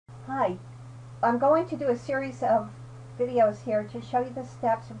I'm going to do a series of videos here to show you the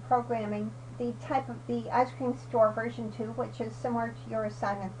steps of programming the type of the ice cream store version 2, which is similar to your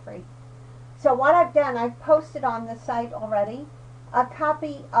assignment 3. So what I've done, I've posted on the site already a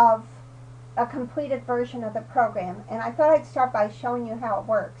copy of a completed version of the program, and I thought I'd start by showing you how it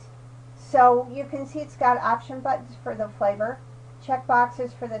works. So you can see it's got option buttons for the flavor, check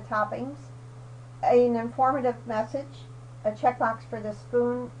boxes for the toppings, an informative message, a checkbox for the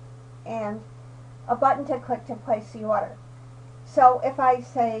spoon, and a button to click to place the order. So if I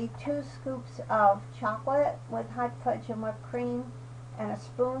say 2 scoops of chocolate with hot fudge and whipped cream and a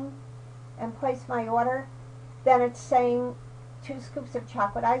spoon and place my order, then it's saying 2 scoops of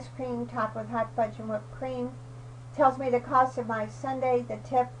chocolate ice cream topped with hot fudge and whipped cream, tells me the cost of my sundae, the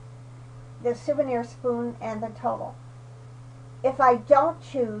tip, the souvenir spoon, and the total. If I don't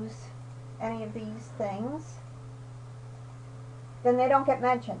choose any of these things, then they don't get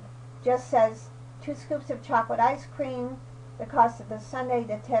mentioned. Just says 2 scoops of chocolate ice cream, the cost of the sundae,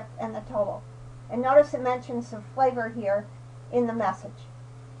 the tip, and the total. And notice it mentions the flavor here in the message.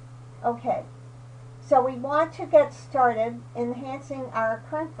 Okay, so we want to get started enhancing our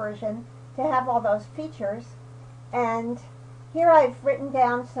current version to have all those features, and here I've written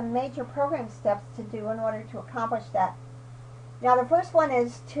down some major program steps to do in order to accomplish that. Now the first one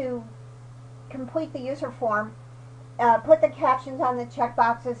is to complete the user form, put the captions on the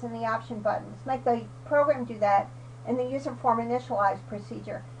checkboxes and the option buttons. Make the program do that in the user form initialize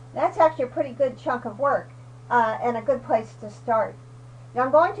procedure. That's actually a pretty good chunk of work and a good place to start. Now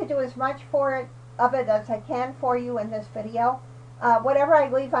I'm going to do as much of it as I can for you in this video. Whatever I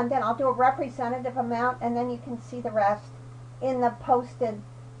leave undone, I'll do a representative amount, and then you can see the rest in the posted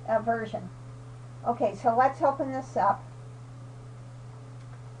version. Okay, so let's open this up.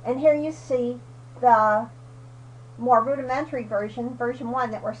 And here you see the more rudimentary version, version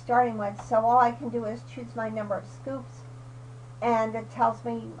 1 that we're starting with. So all I can do is choose my number of scoops, and it tells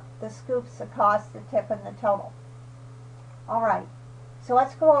me the scoops, the cost, the tip, and the total. Alright, so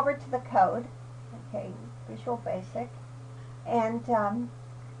let's go over to the code. Okay, Visual Basic. And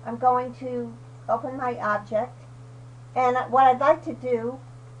I'm going to open my object. And what I'd like to do,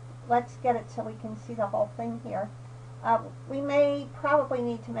 let's get it so we can see the whole thing here. We may probably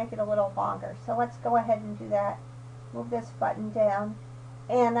need to make it a little longer, so let's go ahead and do that. Move this button down,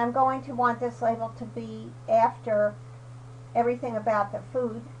 and I'm going to want this label to be after everything about the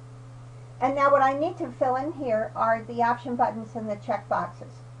food. And now what I need to fill in here are the option buttons and the check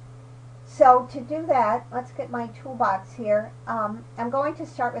boxes. So to do that, let's get my toolbox here. I'm going to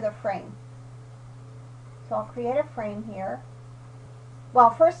start with a frame. So I'll create a frame here. Well,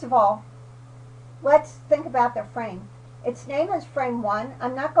 first of all, let's think about the frame. Its name is frame 1.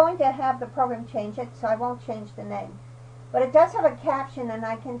 I'm not going to have the program change it, so I won't change the name. But it does have a caption, and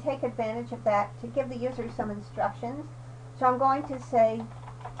I can take advantage of that to give the user some instructions. So I'm going to say,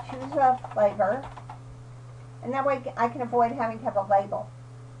 choose a flavor, and that way I can avoid having to have a label.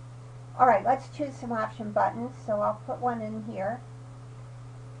 Alright, let's choose some option buttons, so I'll put one in here.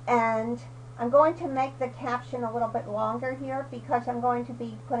 And I'm going to make the caption a little bit longer here because I'm going to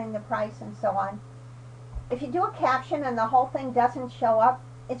be putting the price and so on. If you do a caption and the whole thing doesn't show up,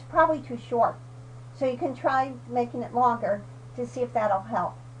 it's probably too short. So you can try making it longer to see if that'll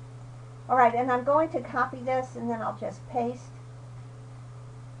help. Alright, and I'm going to copy this, and then I'll just paste.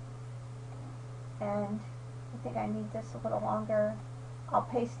 And I think I need this a little longer. I'll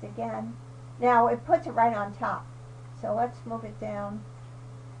paste again. Now it puts it right on top. So let's move it down.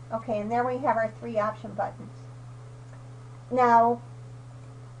 Okay, and there we have our 3 option buttons. Now,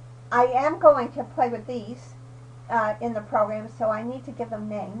 I am going to play with these in the program, so I need to give them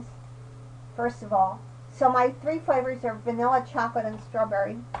names, first of all. So my 3 flavors are vanilla, chocolate, and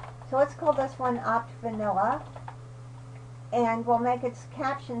strawberry. So let's call this one Opt Vanilla, and we'll make its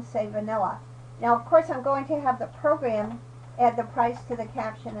caption say vanilla. Now, of course, I'm going to have the program add the price to the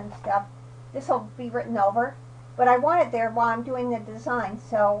caption and stuff. This will be written over. But I want it there while I'm doing the design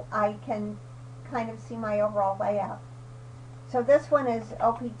so I can kind of see my overall layout. So this one is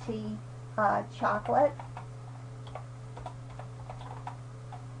OPT chocolate.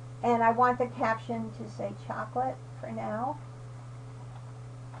 And I want the caption to say chocolate for now.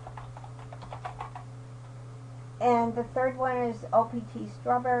 And the third one is OPT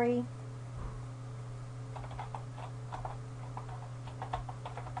strawberry.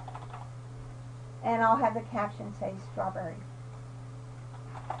 And I'll have the caption say strawberry.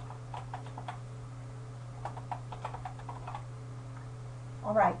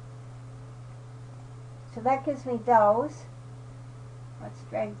 Alright. So that gives me those. Let's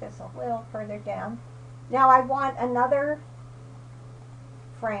drag this a little further down. Now I want another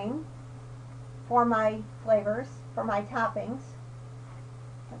frame. for my flavors, for my toppings.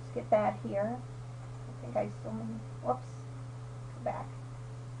 Let's get that here. I think I still need, whoops, go back.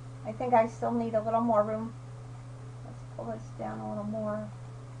 I think I still need a little more room. Let's pull this down a little more.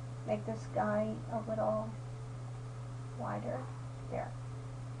 Make this guy a little wider. There.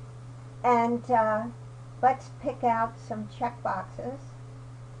 And let's pick out some check boxes.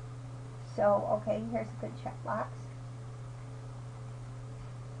 So, okay, here's a good check box.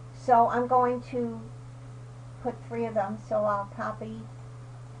 So I'm going to put 3 of them. So I'll copy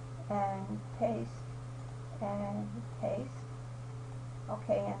and paste and paste.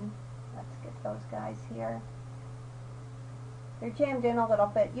 Okay, and let's get those guys here. They're jammed in a little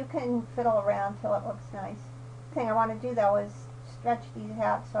bit. You can fiddle around till it looks nice. The thing I want to do though is stretch these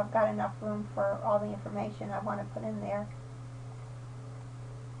out so I've got enough room for all the information I want to put in there.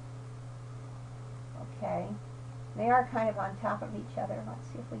 Okay, they are kind of on top of each other. Let's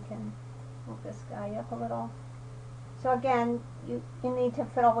see if we can move this guy up a little. So again, you need to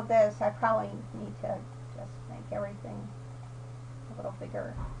fiddle with this. I probably need to just make everything a little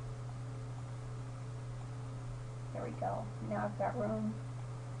bigger. There we go. Now I've got room.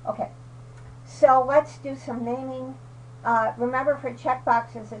 Okay, so let's do some naming. Remember, for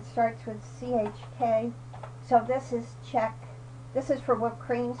checkboxes it starts with CHK. So this is check. This is for whipped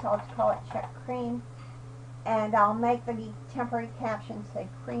cream, so I'll call it check cream. And I'll make the temporary caption say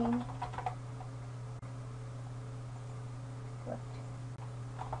cream.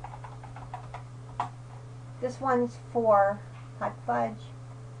 This one's for hot fudge,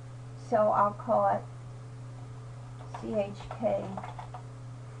 so I'll call it CHK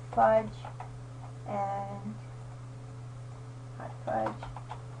fudge and hot fudge.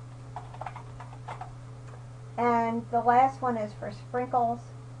 And the last one is for sprinkles,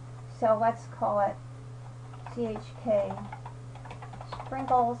 so let's call it CHK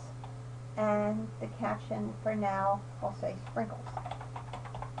sprinkles, and the caption for now will say sprinkles.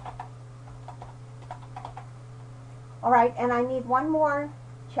 Alright, and I need one more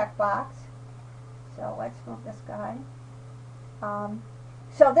checkbox, so let's move this guy.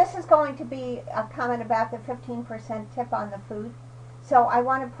 So this is going to be a comment about the 15% tip on the food. So I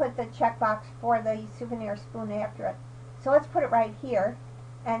want to put the checkbox for the souvenir spoon after it. So let's put it right here.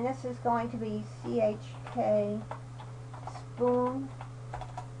 And this is going to be CHK spoon.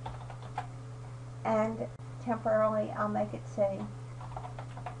 And temporarily I'll make it say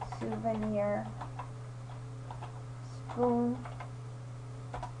souvenir spoon.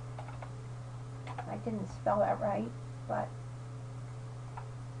 I didn't spell that right, but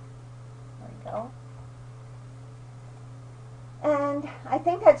there we go. And I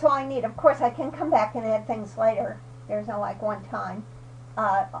think that's all I need. Of course, I can come back and add things later. There's no like one time.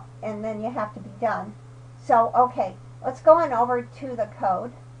 And then you have to be done. So, okay, let's go on over to the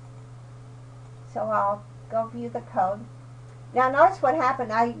code. So I'll go view the code. Now notice what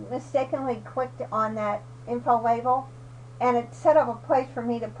happened. I mistakenly clicked on that info label, and it set up a place for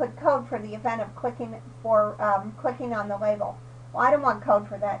me to put code for the event of clicking on the label. Well, I don't want code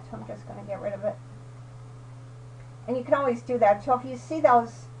for that, so I'm just going to get rid of it. And you can always do that. So if you see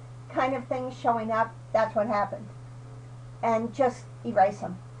those kind of things showing up, that's what happened. And just erase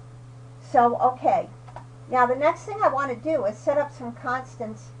them. So, okay. Now the next thing I want to do is set up some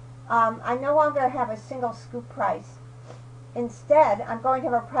constants. I no longer have a single scoop price. Instead, I'm going to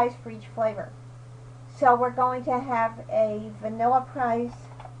have a price for each flavor. So we're going to have a vanilla price,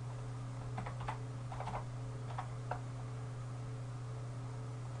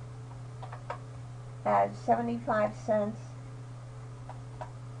 at 75 cents.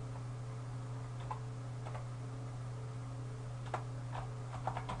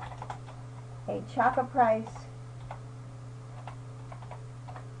 A chocolate price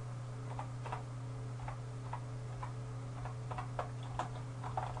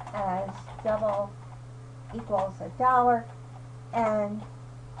as double equals $1, and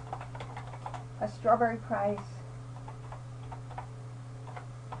a strawberry price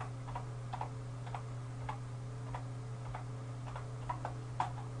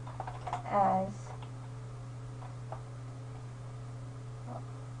as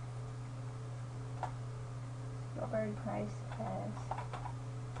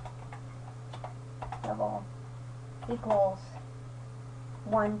double equals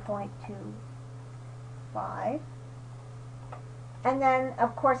 1.25. And then,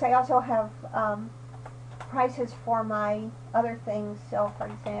 of course, I also have prices for my other things. So, for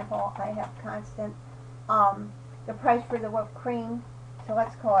example, I have constant the price for the whipped cream. So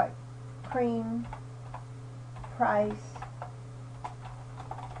let's call it cream price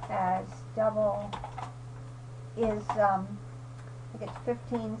as double is I think it's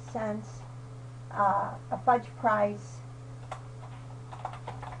 15 cents. a fudge price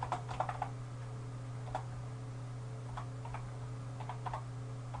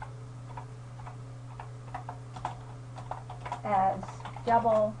as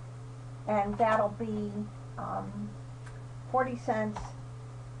double, and that'll be 40 cents,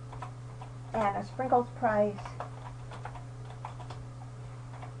 and a sprinkles price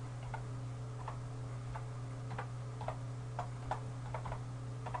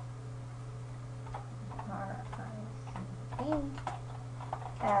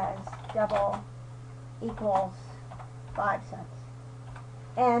as double equals 5 cents.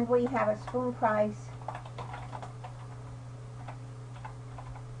 And we have a spoon price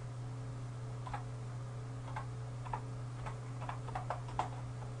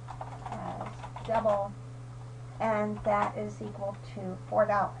as double, and that is equal to $4.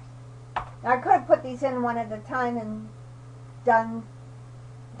 Now I could have put these in one at a time and done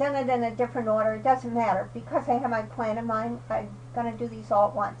it in a different order. It doesn't matter. Because I have my plan in mind, I'm going to do these all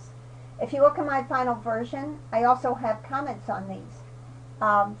at once. If you look at my final version, I also have comments on these,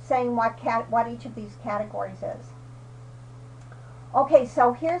 saying what each of these categories is. Okay,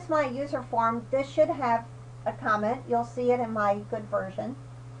 so here's my user form. This should have a comment. You'll see it in my good version.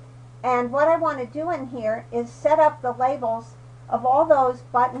 And what I want to do in here is set up the labels of all those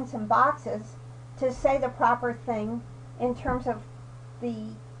buttons and boxes to say the proper thing in terms of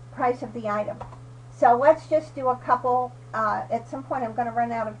the price of the item. So let's just do a couple. At some point I'm going to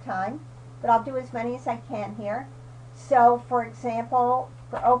run out of time, but I'll do as many as I can here. So for example,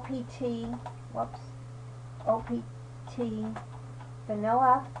 for OPT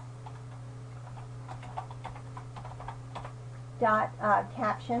vanilla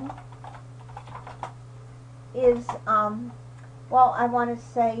caption is, well, I want to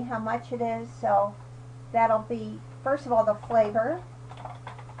say how much it is, so that'll be, first of all, the flavor,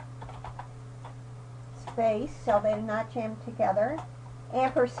 space, so they're not jammed together,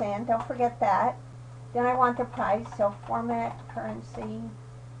 ampersand, don't forget that. Then I want the price, so format, currency,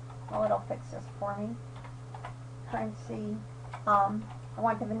 well, it'll fix this for me, currency, I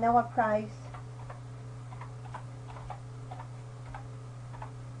want the vanilla price,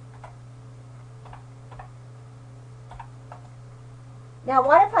 now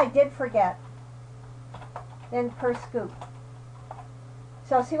what if I did forget? Then per scoop.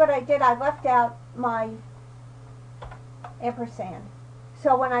 So see what I did? I left out my ampersand.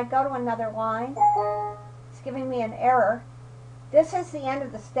 So when I go to another line, it's giving me an error. This is the end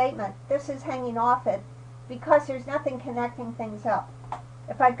of the statement. This is hanging off it because there's nothing connecting things up.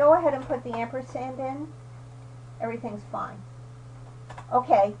 If I go ahead and put the ampersand in, everything's fine.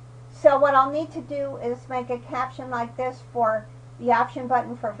 Okay, so what I'll need to do is make a caption like this for the option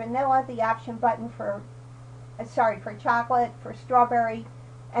button for vanilla, the option button for for chocolate, for strawberry,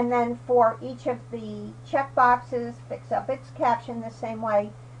 and then for each of the check boxes, fix up its caption the same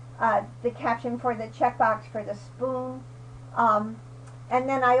way, the caption for the checkbox for the spoon, and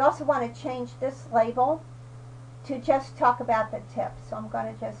then I also want to change this label to just talk about the tip, so I'm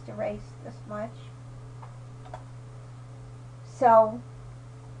going to just erase this much. So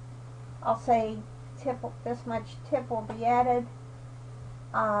I'll say tip, this much tip will be added.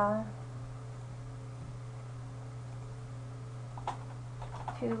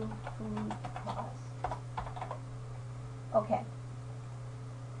 To food cost. Okay.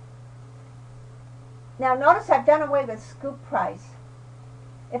 Now notice I've done away with scoop price.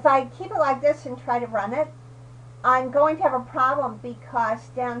 If I keep it like this and try to run it, I'm going to have a problem because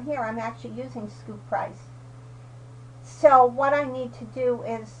down here I'm actually using scoop price. So what I need to do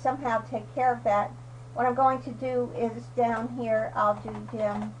is somehow take care of that. What I'm going to do is down here I'll do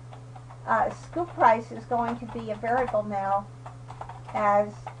dim. Scoop price is going to be a variable now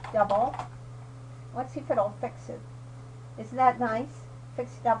as double. Let's see if it'll fix it. Isn't that nice?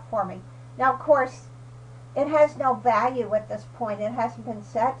 Fix it up for me. Now of course it has no value at this point. It hasn't been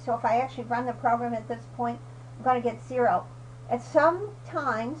set, so if I actually run the program at this point, I'm going to get 0. At some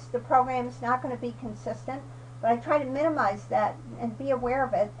times the program is not going to be consistent, but I try to minimize that and be aware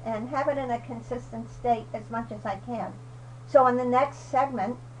of it and have it in a consistent state as much as I can. So in the next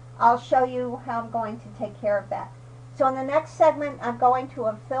segment I'll show you how I'm going to take care of that. So in the next segment, I'm going to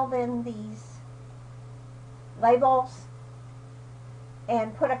have filled in these labels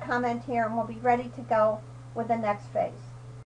and put a comment here, and we'll be ready to go with the next phase.